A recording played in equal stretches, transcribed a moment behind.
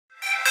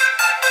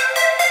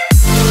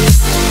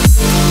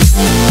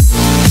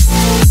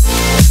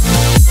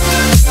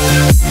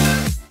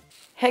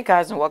Hey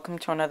guys, and welcome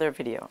to another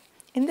video.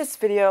 In this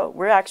video,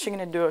 we're actually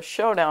going to do a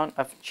showdown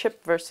of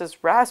Chip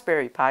versus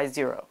Raspberry Pi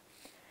Zero.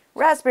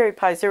 Raspberry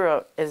Pi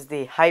Zero is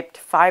the hyped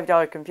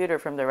 $5 computer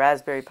from the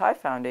Raspberry Pi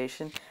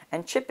Foundation,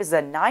 and Chip is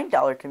a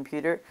 $9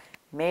 computer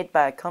made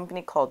by a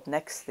company called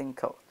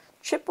NextThinkCo.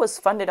 Chip was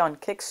funded on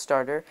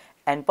Kickstarter,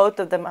 and both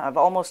of them have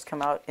almost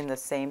come out in the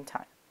same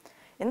time.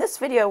 In this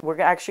video,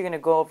 we're actually going to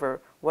go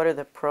over what are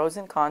the pros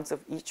and cons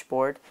of each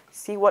board,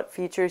 see what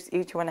features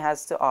each one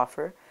has to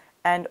offer,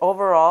 and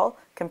overall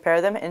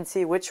compare them and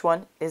see which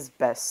one is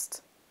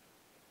best.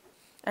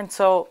 And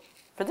so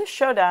for this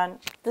showdown,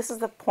 this is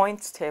the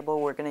points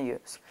table we're going to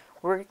use.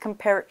 We're going to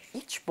compare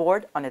each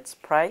board on its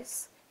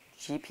price,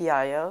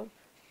 GPIO,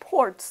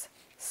 ports,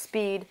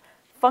 speed,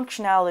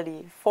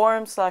 functionality,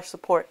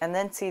 forum/support, and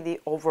then see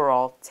the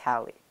overall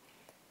tally.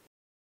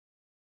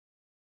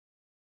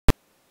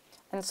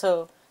 And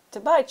so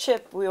to buy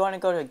Chip, we want to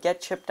go to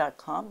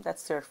getchip.com.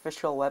 That's their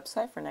official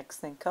website for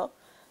NextThinkCo.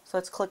 So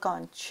let's click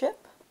on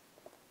Chip.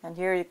 And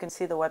here you can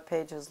see the web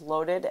page is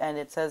loaded and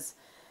it says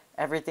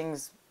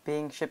everything's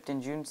being shipped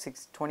in June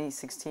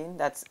 2016.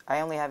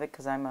 I only have it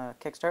because I'm a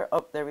Kickstarter.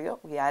 Oh, there we go.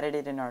 We added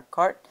it in our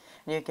cart.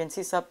 And you can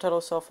see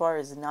subtotal so far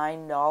is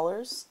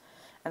 $9.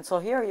 And so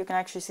here you can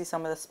actually see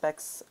some of the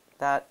specs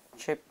that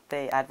Chip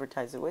they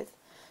advertise it with.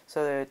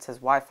 So it says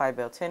Wi-Fi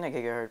built-in, a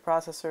gigahertz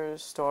processor,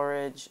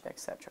 storage,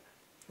 etc.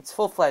 It's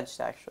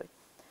full-fledged actually.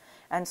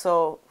 And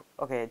so,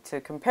 okay, to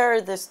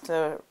compare this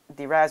to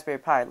the Raspberry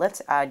Pi,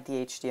 let's add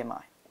the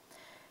HDMI.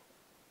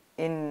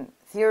 In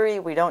theory,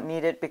 we don't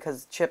need it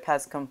because Chip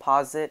has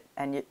composite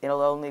and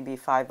it'll only be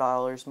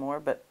 $5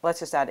 more, but let's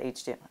just add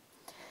HDMI.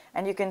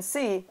 And you can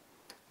see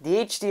the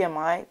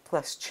HDMI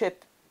plus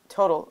Chip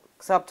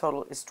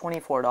subtotal is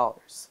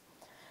 $24.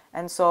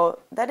 And so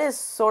that is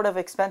sort of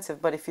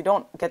expensive, but if you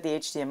don't get the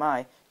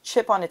HDMI,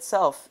 Chip on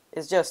itself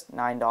is just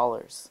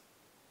 $9.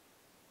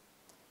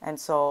 And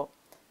so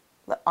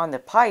on the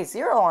Pi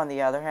Zero, on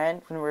the other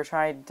hand, when we're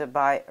trying to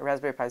buy a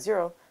Raspberry Pi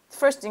Zero, the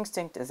first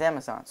instinct is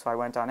Amazon. So I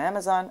went on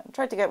Amazon and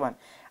tried to get one.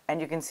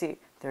 And you can see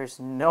there's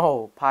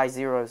no Pi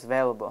Zeros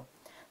available.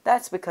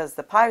 That's because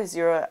the Pi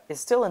Zero is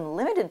still in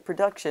limited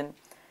production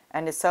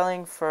and is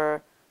selling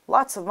for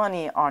lots of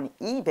money on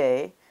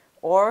eBay,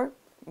 or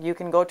you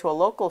can go to a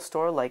local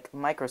store like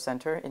Micro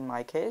Center in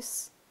my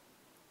case.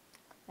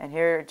 And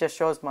here it just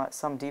shows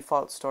some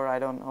default store. I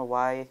don't know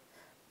why.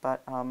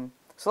 But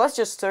so let's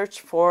just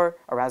search for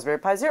a Raspberry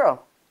Pi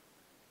Zero.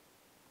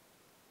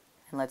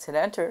 And let's hit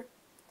enter.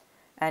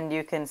 And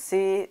you can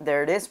see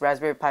there it is,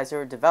 Raspberry Pi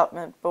Zero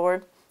development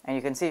board. And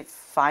you can see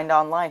find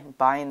online,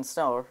 buy in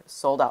store,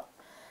 sold out.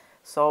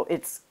 So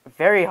it's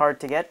very hard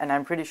to get, and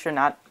I'm pretty sure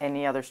not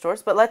any other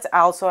stores. But let's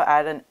also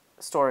add a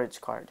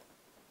storage card.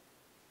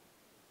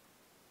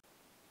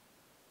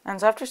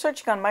 And so after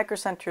searching on Micro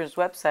Center's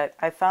website,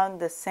 I found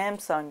the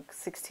Samsung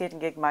 16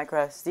 gig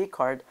micro SD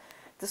card.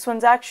 This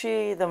one's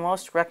actually the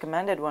most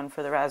recommended one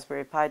for the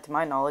Raspberry Pi to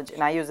my knowledge,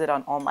 and I use it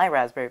on all my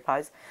Raspberry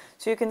Pis.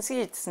 So you can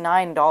see it's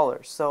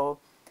 $9. So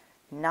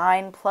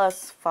 9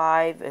 plus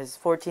 5 is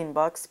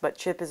 $14, but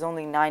Chip is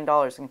only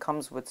 $9 and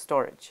comes with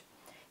storage.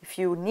 If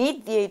you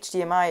need the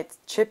HDMI,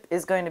 Chip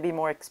is going to be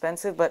more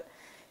expensive, but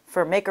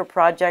for maker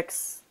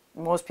projects,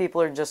 most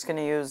people are just going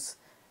to use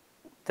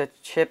the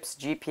Chip's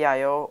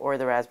GPIO or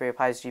the Raspberry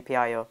Pi's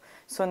GPIO.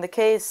 So in the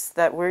case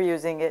that we're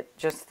using it,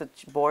 just the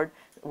board,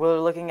 we're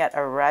looking at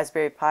a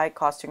Raspberry Pi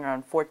costing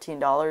around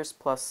 $14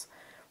 plus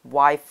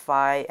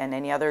Wi-Fi and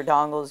any other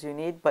dongles you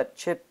need, but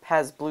Chip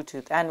has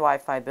Bluetooth and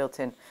Wi-Fi built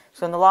in.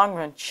 So in the long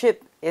run,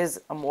 Chip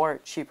is a more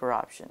cheaper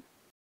option.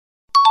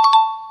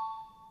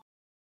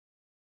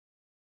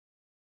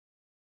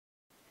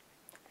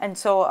 And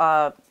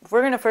so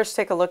we're going to first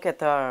take a look at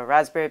the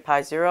Raspberry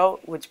Pi Zero,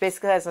 which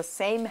basically has the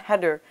same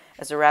header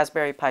as the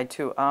Raspberry Pi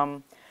 2.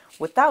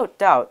 Without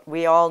doubt,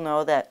 we all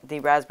know that the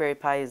Raspberry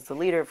Pi is the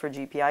leader for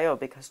GPIO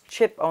because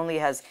Chip only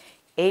has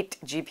 8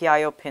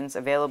 GPIO pins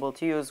available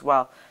to use,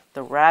 while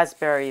the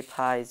Raspberry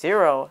Pi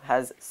Zero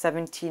has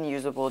 17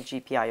 usable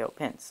GPIO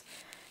pins.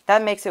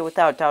 That makes it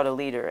without doubt a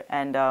leader.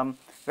 And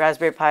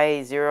Raspberry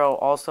Pi Zero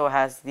also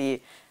has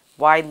the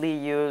widely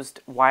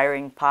used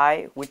wiring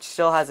Pi, which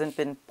still hasn't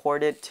been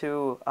ported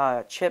to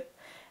Chip.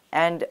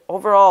 And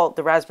overall,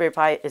 the Raspberry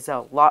Pi is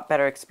a lot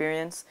better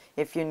experience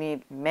if you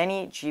need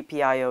many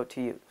GPIO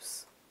to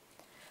use.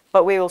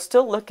 But we will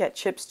still look at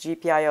Chip's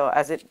GPIO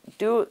as it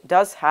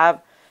does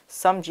have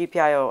some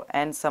GPIO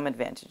and some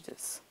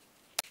advantages.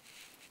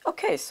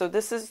 Okay, so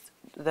this is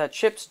the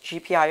Chip's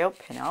GPIO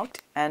pinout,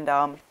 and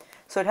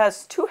so it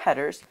has two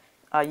headers,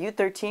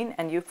 U13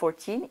 and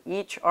U14.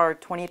 Each are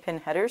 20-pin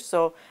headers,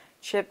 so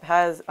Chip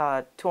has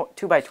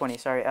 2 by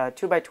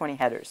 20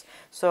 headers.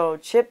 So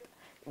Chip,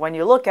 when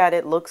you look at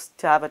it, looks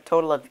to have a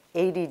total of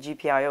 80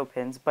 GPIO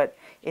pins, but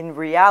in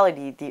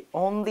reality, the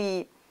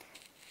only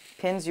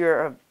pins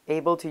you're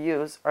able to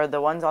use are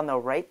the ones on the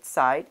right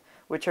side,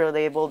 which are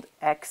labeled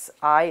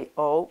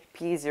XIO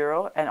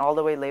P0 and all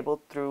the way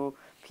labeled through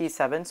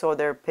P7. So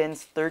they're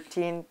pins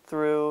 13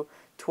 through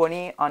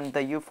 20 on the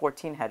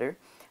U14 header.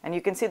 And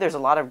you can see there's a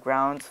lot of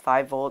grounds,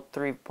 5 volt,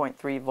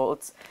 3.3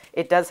 volts.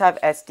 It does have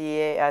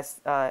SDA,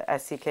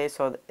 SCK,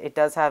 so it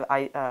does have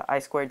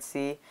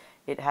I2C.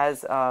 It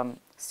has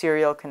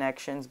serial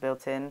connections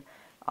built in.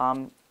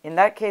 In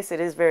that case, it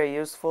is very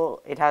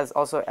useful. It has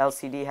also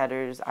LCD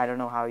headers. I don't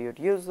know how you'd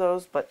use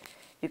those, but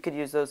you could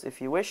use those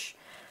if you wish.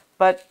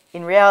 But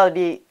in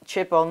reality,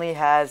 chip only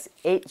has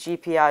 8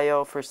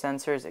 GPIO for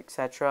sensors,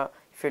 etc.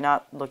 if you're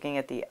not looking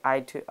at the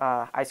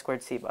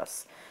I2C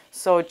bus.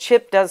 So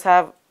chip does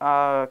have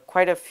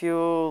quite a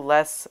few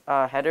less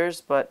headers,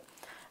 but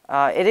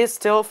it is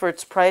still, for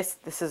its price,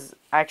 this is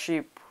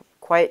actually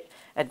quite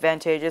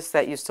advantageous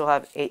that you still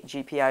have 8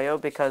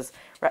 GPIO, because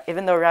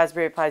even though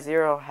Raspberry Pi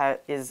Zero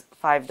is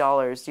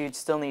 $5, you'd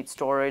still need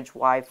storage,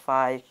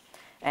 Wi-Fi,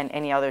 and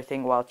any other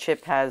thing, while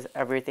chip has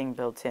everything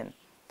built in.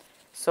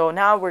 So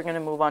now we're going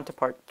to move on to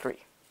part 3.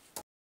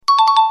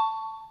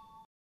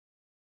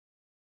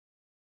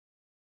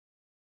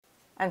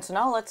 And so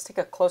now let's take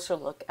a closer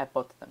look at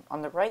both of them.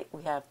 On the right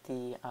we have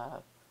the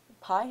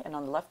Pi, and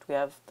on the left we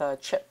have the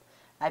chip.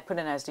 I put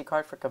an SD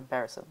card for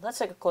comparison. Let's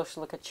take a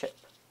closer look at chip.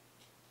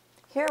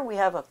 Here we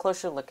have a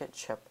closer look at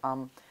chip.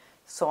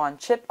 So on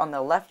chip, on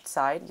the left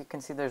side, you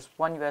can see there's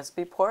one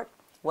USB port,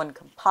 one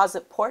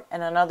composite port,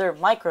 and another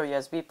micro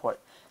USB port.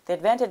 The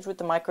advantage with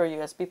the micro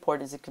USB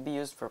port is it could be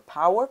used for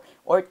power,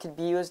 or it could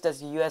be used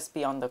as a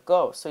USB on the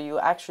go. So you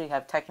actually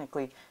have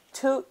technically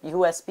 2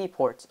 USB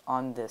ports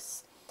on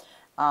this.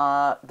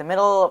 The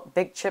middle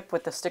big chip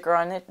with the sticker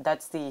on it,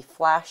 that's the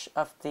flash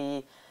of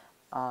the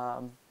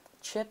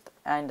chip.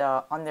 And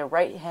on the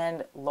right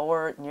hand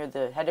lower near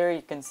the header,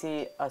 you can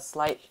see a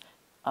slight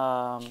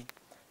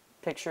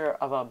picture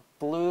of a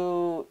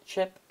blue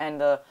chip, and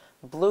the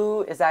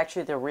blue is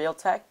actually the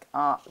Realtek.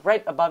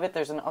 Right above it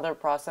there's another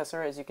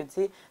processor, as you can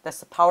see. That's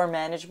the power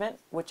management,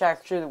 which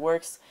actually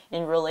works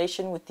in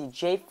relation with the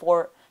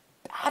J4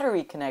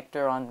 battery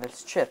connector on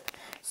this chip.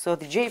 So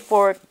the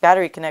J4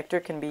 battery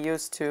connector can be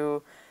used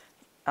to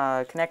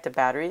connect a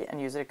battery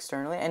and use it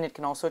externally, and it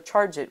can also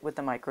charge it with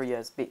the micro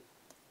USB.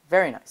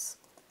 Very nice.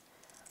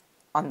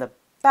 On the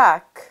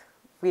back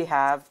we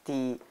have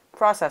the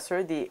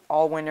processor, the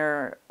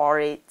all-winner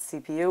R8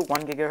 CPU,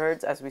 1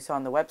 GHz, as we saw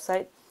on the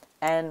website,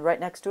 and right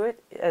next to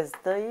it is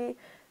the,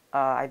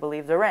 I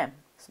believe, the RAM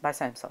by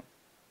Samsung.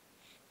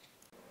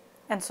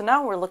 And so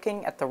now we're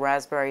looking at the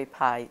Raspberry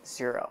Pi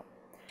Zero.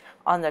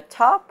 On the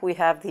top we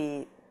have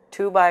the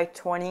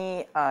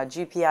 2x20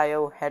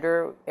 GPIO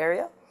header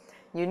area.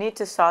 You need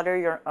to solder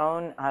your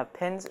own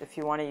pins if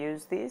you want to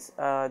use these.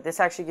 This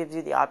actually gives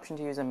you the option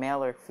to use a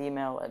male or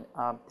female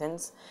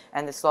pins,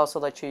 and this will also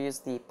let you use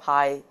the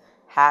Pi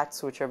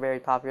hats, which are very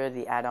popular,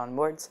 the add-on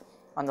boards.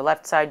 On the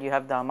left side you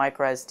have the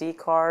micro SD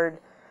card,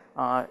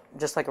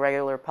 just like a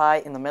regular Pi.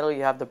 In the middle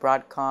you have the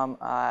Broadcom,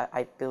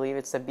 I believe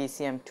it's the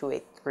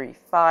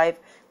BCM2835,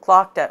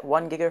 clocked at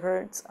 1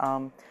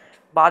 GHz.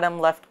 Bottom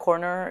left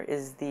corner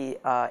is the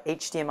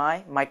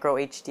HDMI, micro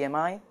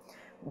HDMI.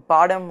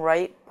 Bottom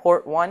right,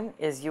 port 1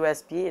 is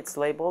USB, it's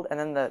labeled, and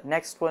then the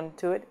next one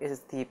to it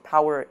is the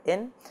power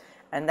in,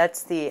 and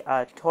that's the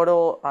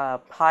total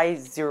Pi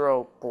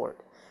Zero board.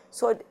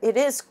 So it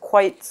is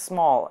quite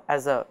small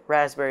as a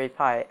Raspberry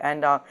Pi,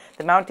 and the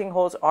mounting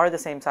holes are the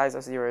same size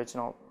as the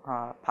original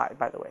Pi,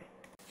 by the way.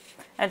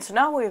 And so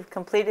now we've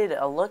completed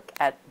a look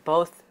at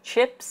both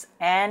chips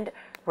and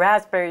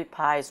Raspberry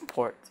Pi's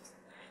ports.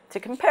 To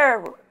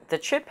compare, the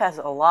chip has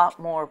a lot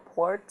more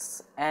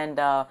ports, and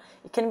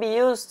it can be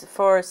used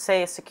for,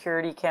 say, a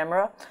security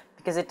camera,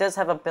 because it does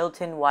have a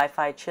built-in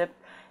Wi-Fi chip,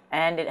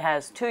 and it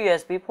has 2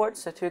 USB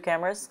ports, so 2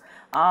 cameras.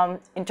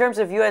 In terms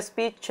of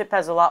USB, chip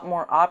has a lot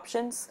more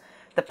options.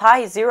 The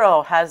Pi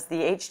Zero has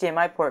the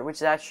HDMI port, which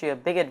is actually a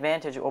big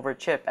advantage over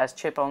chip, as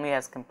chip only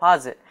has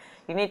composite.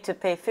 You need to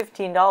pay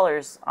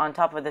 $15 on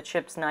top of the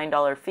chip's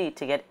 $9 fee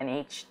to get an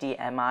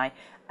HDMI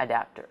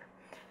adapter.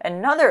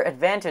 Another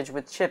advantage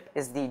with chip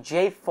is the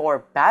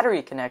J4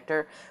 battery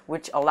connector,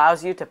 which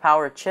allows you to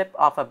power chip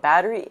off a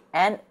battery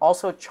and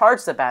also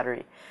charge the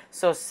battery.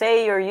 So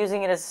say you're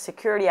using it as a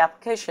security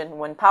application,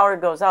 when power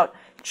goes out,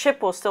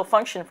 chip will still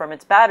function from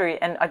its battery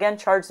and again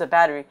charge the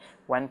battery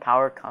when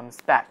power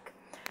comes back.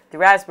 The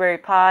Raspberry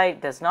Pi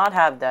does not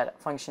have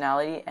that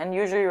functionality and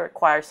usually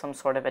requires some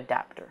sort of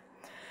adapter.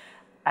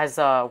 As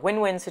a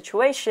win-win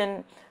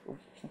situation,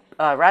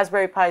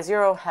 Raspberry Pi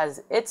Zero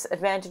has its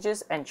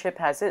advantages and chip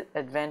has its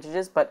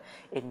advantages, but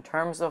in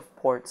terms of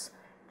ports,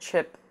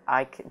 chip,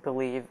 I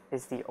believe,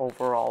 is the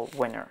overall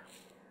winner.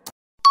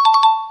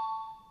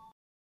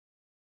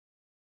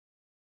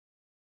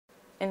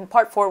 In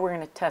part 4, we're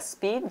going to test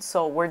speed,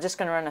 so we're just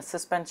going to run a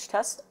sysbench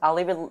test. I'll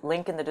leave a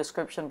link in the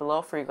description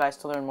below for you guys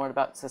to learn more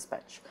about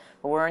sysbench.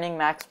 But we're running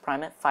max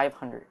prime at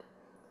 500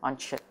 on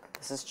chip.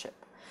 This is chip.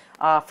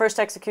 First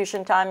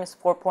execution time is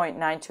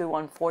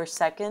 4.9214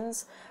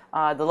 seconds.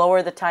 The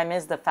lower the time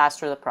is, the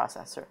faster the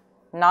processor.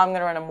 Now I'm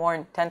going to run a more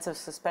intensive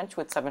sysbench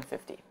with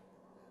 750.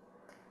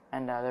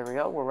 And there we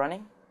go, we're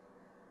running.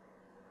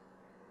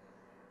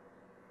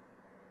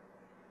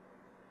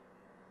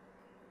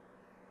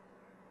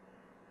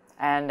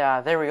 And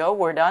there we go,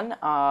 we're done.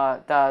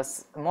 The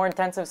more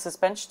intensive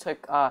suspension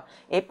took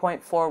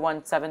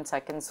 8.417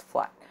 seconds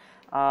flat.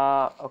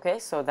 Okay,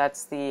 so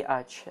that's the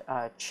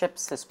chip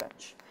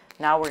suspension.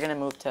 Now we're going to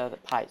move to the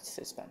Pi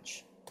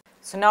suspension.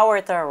 So now we're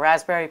at the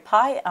Raspberry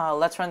Pi.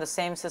 Let's run the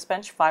same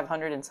suspension,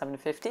 500 and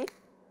 750.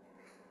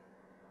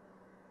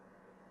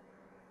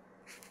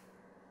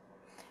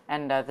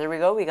 And there we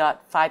go, we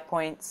got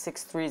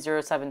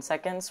 5.6307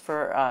 seconds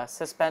for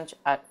suspension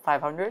at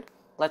 500.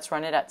 Let's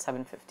run it at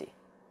 750.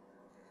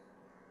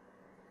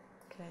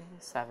 Okay,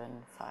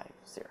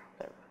 750, there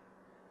we go.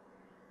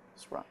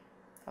 Let's run.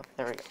 Oh,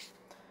 there we go.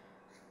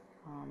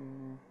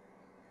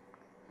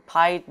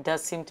 Pi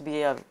does seem to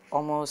be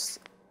almost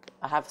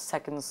a half a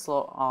second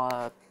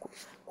slow,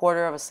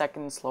 quarter of a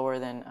second slower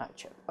than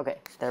chip. Okay,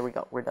 there we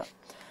go, we're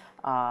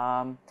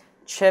done.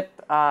 Chip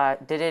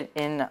did it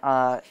in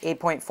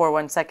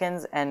 8.41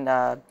 seconds, and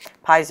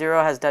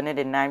RPiZero has done it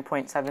in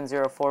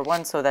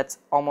 9.7041, so that's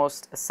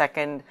almost a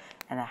second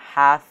and a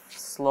half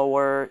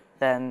slower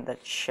than the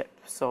chip.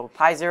 So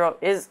RPiZero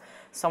is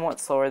somewhat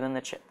slower than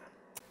the chip.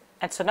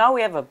 And so now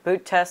we have a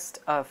boot test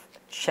of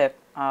chip.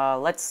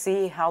 Let's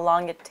see how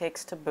long it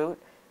takes to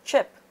boot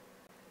chip.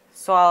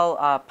 So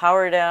I'll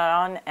power it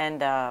on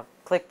and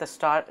click the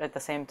start at the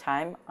same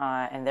time,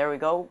 and there we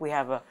go. We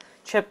have a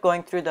chip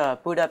going through the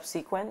boot up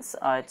sequence.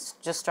 It's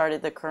just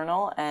started the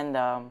kernel,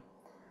 and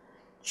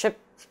chip,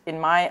 in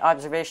my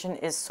observation,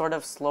 is sort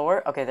of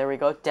slower. Okay, there we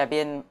go.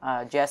 Debian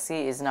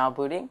Jessie is now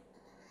booting,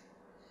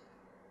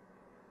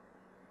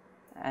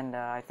 and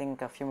I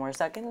think a few more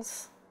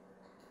seconds.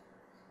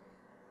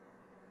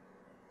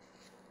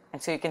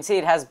 And so you can see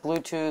it has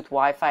Bluetooth,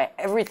 Wi-Fi,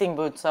 everything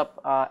boots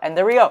up, and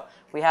there we go.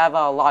 We have a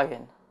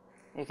login.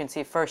 You can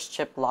see first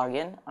chip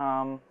login.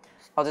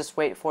 I'll just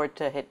wait for it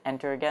to hit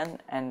enter again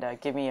and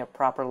give me a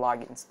proper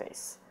login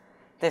space.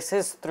 This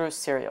is through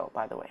serial,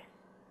 by the way.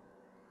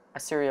 A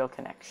serial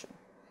connection.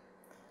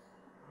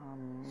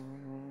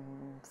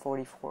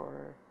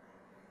 44.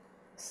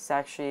 This is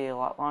actually a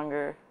lot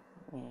longer.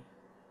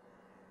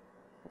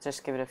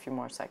 Just give it a few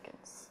more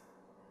seconds.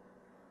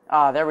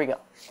 There we go.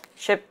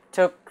 Chip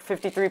took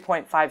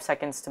 53.5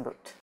 seconds to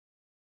boot.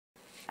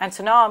 And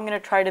so now I'm going to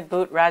try to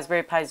boot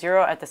Raspberry Pi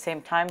Zero at the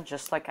same time,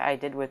 just like I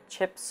did with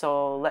chip.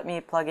 So let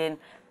me plug in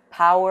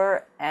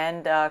power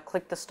and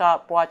click the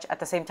stopwatch at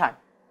the same time.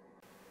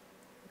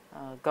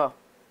 Go.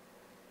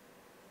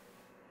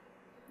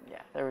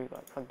 Yeah, there we go.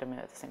 I plugged them in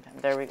at the same time.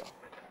 There we go.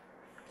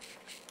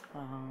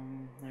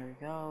 There we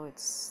go.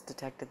 It's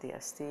detected the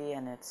SD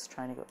and it's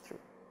trying to go through.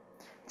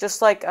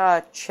 Just like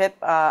chip,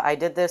 I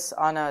did this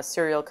on a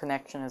serial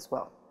connection as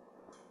well.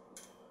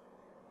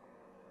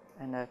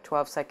 And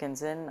 12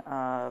 seconds in,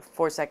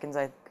 4 seconds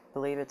I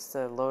believe it's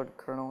to load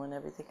kernel and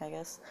everything, I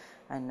guess.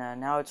 And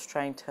now it's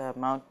trying to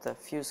mount the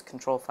fuse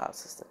control file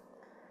system.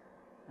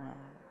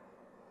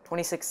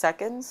 26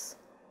 seconds.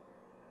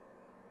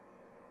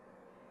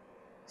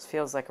 This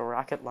feels like a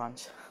rocket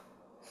launch.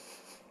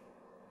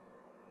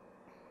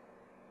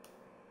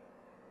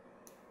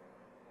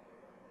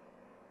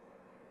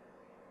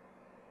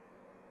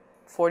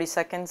 $40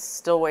 seconds,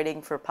 still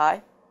waiting for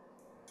Pi.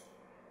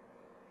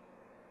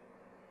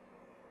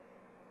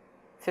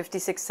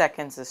 56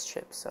 seconds is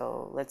chip,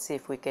 so let's see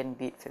if we can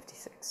beat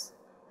 56.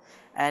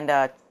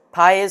 And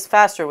Pi is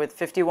faster with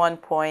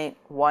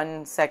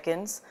 51.1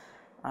 seconds.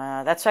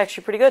 That's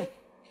actually pretty good.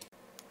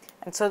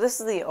 And so this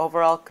is the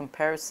overall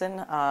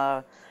comparison.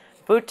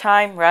 Boot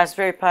time,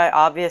 Raspberry Pi,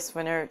 obvious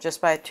winner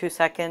just by 2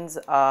 seconds.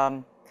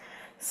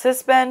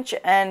 Sysbench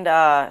and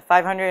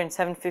 500 and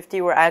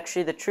 750 were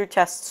actually the true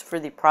tests for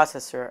the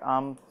processor.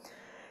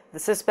 The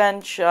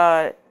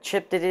Sysbench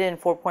chip did it in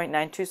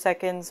 4.92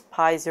 seconds.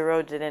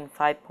 RPiZero did it in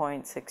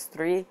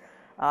 5.63.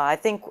 I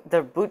think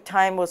the boot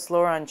time was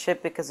slower on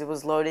chip because it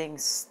was loading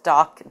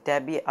stock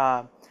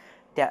Debian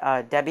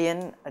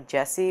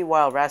Jessie,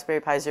 while Raspberry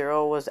Pi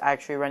Zero was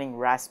actually running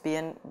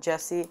Raspbian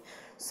Jessie.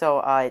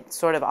 So it's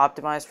sort of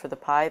optimized for the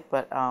Pi,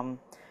 but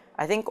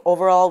I think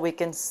overall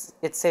it's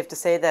safe to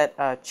say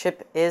that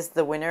chip is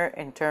the winner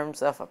in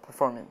terms of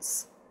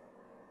performance.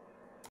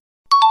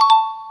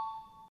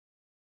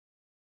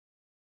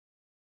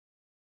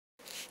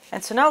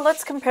 And so now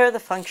let's compare the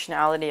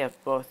functionality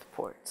of both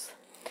ports.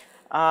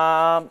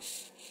 To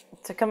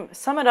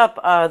sum it up,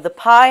 the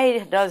Pi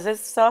does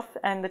its stuff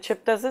and the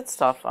chip does its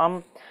stuff.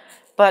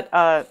 But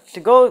to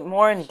go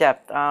more in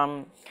depth,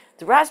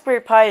 the Raspberry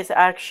Pi is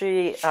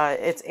actually,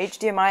 its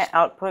HDMI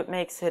output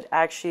makes it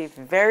actually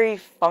very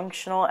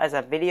functional as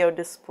a video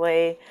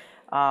display,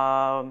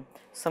 some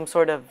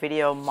sort of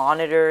video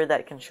monitor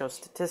that can show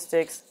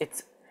statistics.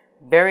 It's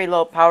very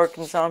low power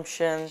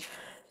consumption.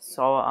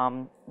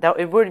 So that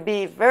it would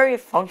be very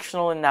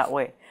functional in that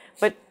way,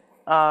 but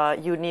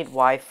you need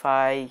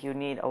Wi-Fi, you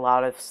need a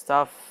lot of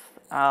stuff.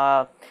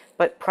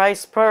 But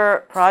price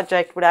per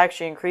project would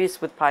actually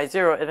increase with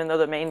RPiZero. Even though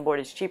the main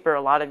board is cheaper,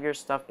 a lot of your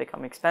stuff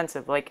become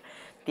expensive. Like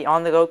the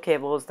on-the-go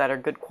cables that are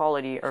good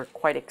quality are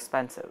quite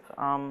expensive.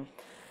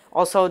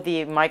 Also,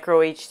 the micro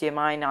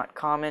HDMI, not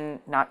common.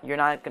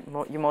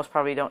 You most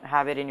probably don't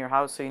have it in your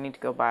house, so you need to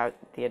go buy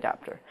the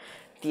adapter.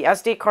 The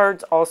SD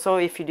cards also,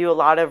 if you do a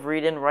lot of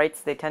read and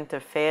writes, they tend to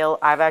fail.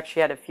 I've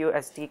actually had a few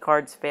SD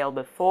cards fail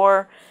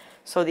before,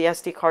 so the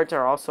SD cards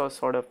are also a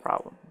sort of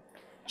problem.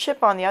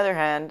 Chip, on the other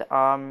hand,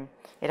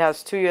 it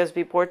has 2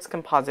 USB ports,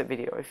 composite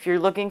video. If you're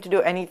looking to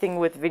do anything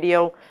with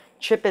video,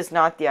 chip is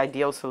not the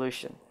ideal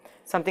solution.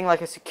 Something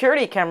like a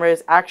security camera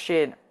is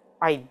actually an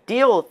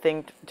ideal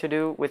thing to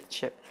do with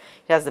chip.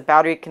 It has the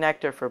battery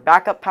connector for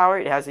backup power.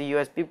 It has a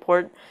USB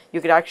port.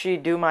 You could actually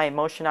do my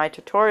Motion Eye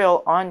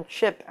tutorial on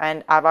chip,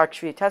 and I've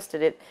actually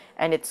tested it,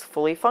 and it's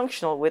fully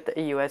functional with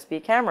a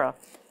USB camera.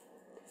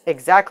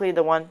 Exactly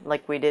the one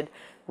like we did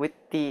with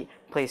the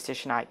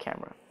PlayStation Eye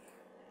camera.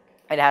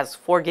 It has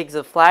 4 gigs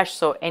of flash,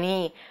 so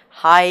any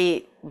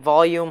high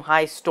volume,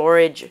 high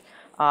storage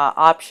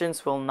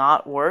options will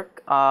not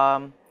work.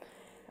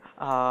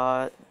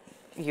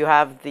 You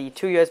have the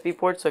 2 USB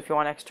ports, so if you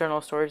want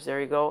external storage,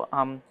 there you go.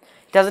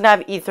 It doesn't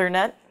have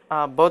Ethernet.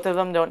 Both of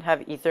them don't have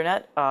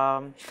Ethernet.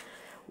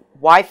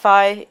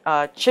 Wi-Fi,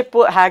 chip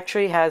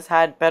actually has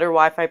had better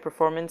Wi-Fi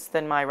performance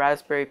than my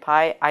Raspberry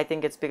Pi. I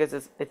think it's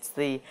because it's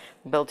the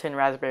built-in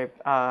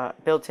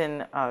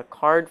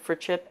card for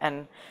chip,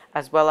 and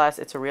as well as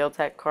it's a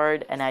Realtek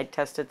card, and I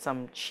tested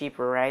some cheap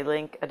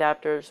Rilink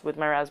adapters with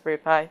my Raspberry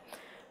Pi,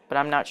 but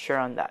I'm not sure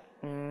on that.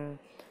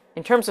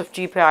 In terms of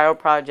GPIO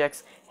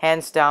projects,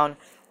 hands down,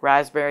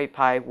 Raspberry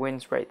Pi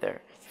wins right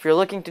there. If you're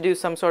looking to do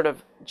some sort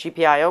of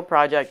GPIO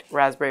project,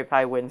 Raspberry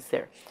Pi wins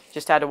there.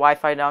 Just add a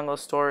Wi-Fi dongle,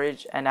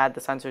 storage, and add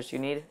the sensors you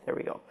need. There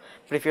we go.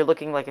 But if you're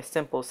looking like a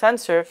simple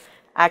sensor,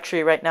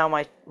 actually right now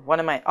one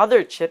of my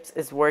other chips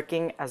is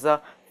working as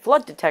a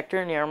flood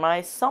detector near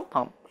my sump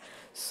pump.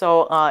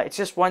 So it's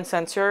just one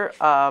sensor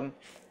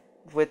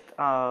with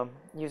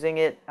using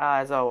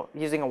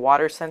a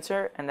water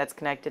sensor, and that's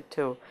connected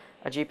to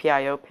a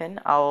GPIO pin.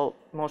 I'll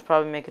most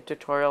probably make a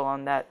tutorial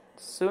on that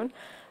soon.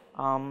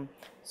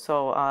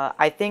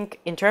 I think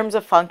in terms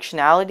of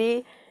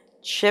functionality,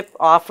 chip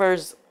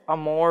offers a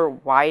more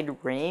wide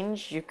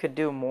range. You could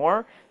do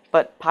more,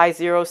 but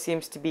RPiZero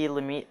seems to be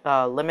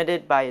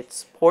limited by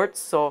its ports,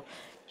 so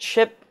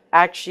chip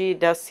actually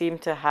does seem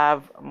to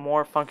have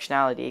more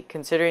functionality,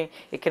 considering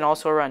it can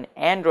also run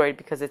Android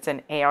because it's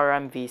an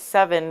ARM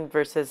v7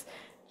 versus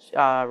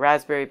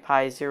Raspberry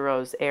Pi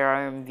Zero's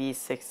ARM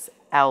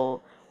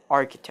v6L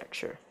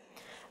architecture.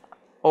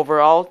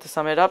 Overall, to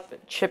sum it up,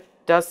 chip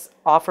does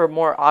offer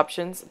more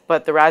options,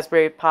 but the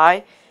Raspberry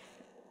Pi,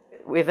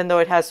 even though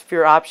it has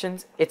fewer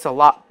options, it's a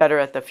lot better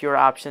at the fewer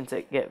options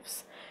it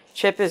gives.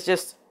 Chip is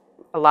just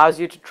allows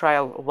you to try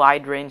a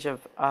wide range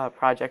of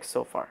projects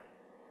so far.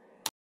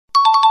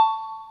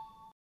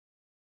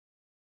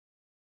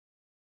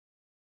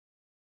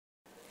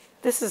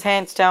 This is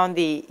hands down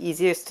the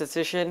easiest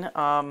decision.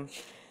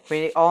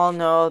 We all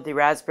know the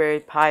Raspberry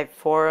Pi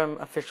forum,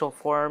 official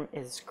forum,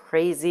 is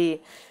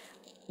crazy.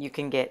 You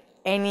can get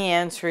any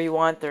answer you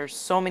want. There's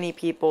so many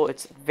people.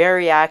 It's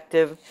very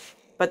active.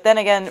 But then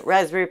again,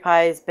 Raspberry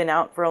Pi has been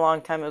out for a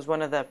long time. It was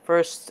one of the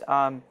first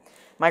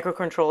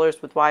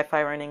microcontrollers with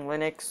Wi-Fi running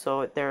Linux,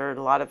 so there are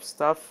a lot of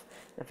stuff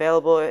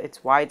available.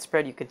 It's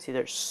widespread. You can see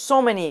there's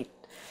so many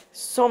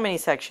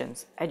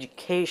sections: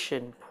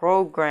 education,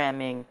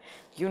 programming,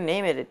 you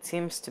name it, it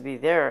seems to be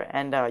there.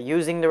 And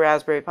using the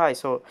Raspberry Pi,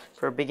 so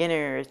for a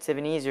beginner, it's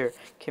even easier.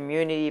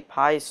 Community,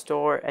 Pi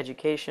Store,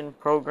 education,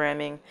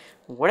 programming,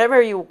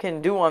 whatever you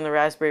can do on the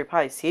Raspberry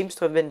Pi seems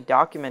to have been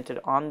documented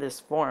on this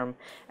forum,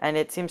 and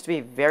it seems to be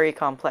very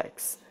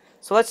complex.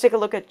 So let's take a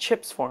look at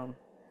Chip's forum.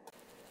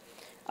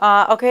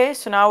 Okay,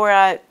 so now we're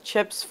at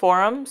Chip's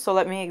forum, so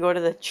let me go to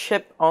the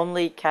chip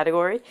only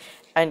category,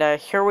 and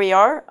here we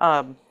are.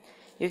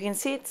 You can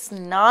see it's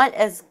not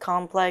as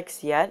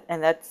complex yet,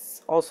 and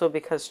that's also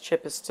because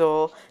Chip is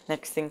still,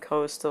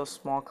 Nextthingco is still a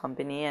small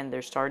company, and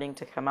they're starting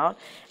to come out,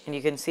 and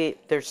you can see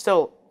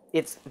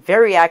it's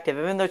very active.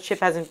 Even though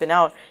Chip hasn't been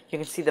out, you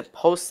can see the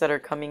posts that are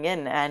coming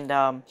in, and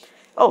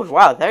oh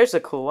wow, there's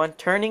a cool one,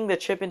 turning the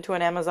chip into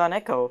an Amazon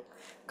Echo.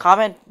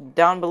 Comment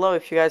down below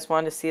if you guys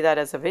want to see that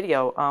as a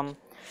video.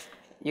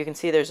 You can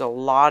see there's a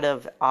lot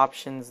of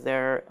options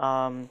there.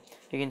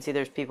 You can see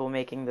there's people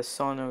making the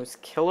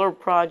Sonos Killer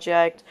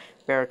project,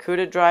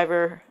 Barracuda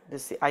driver.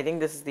 I think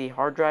this is the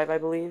hard drive, I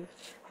believe.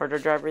 Hard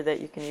driver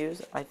that you can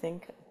use, I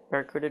think.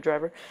 Barracuda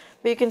driver.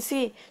 But you can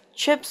see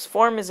Chip's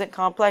form isn't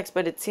complex,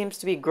 but it seems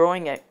to be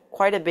growing at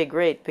quite a big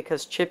rate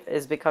because Chip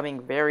is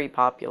becoming very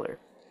popular.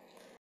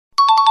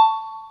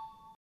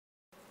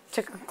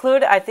 To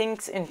conclude, I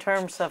think in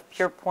terms of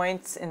pure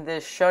points in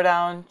this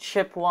showdown,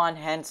 Chip won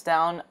hands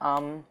down.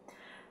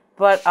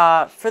 But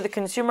for the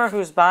consumer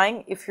who's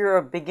buying, if you're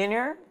a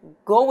beginner,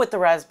 go with the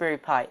Raspberry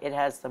Pi. It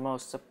has the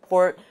most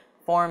support.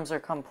 Forms are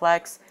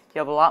complex. You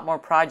have a lot more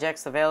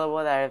projects available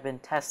that have been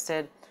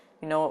tested.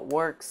 You know it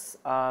works.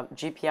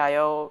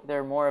 GPIO,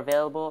 they're more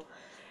available.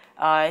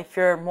 If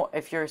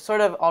you're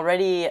sort of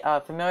already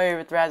familiar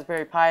with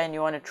Raspberry Pi and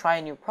you want to try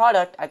a new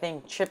product, I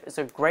think Chip is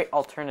a great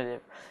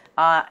alternative.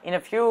 In a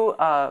few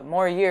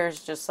more years,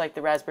 just like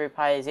the Raspberry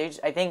Pi is aged,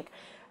 I think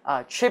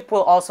Chip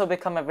will also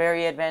become a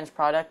very advanced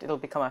product. It'll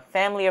become a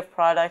family of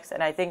products,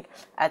 and I think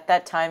at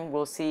that time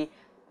we'll see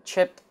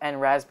Chip and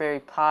Raspberry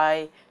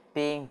Pi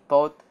being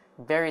both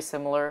very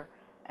similar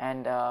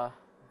and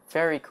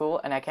very cool,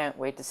 and I can't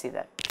wait to see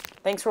that.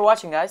 Thanks for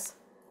watching, guys.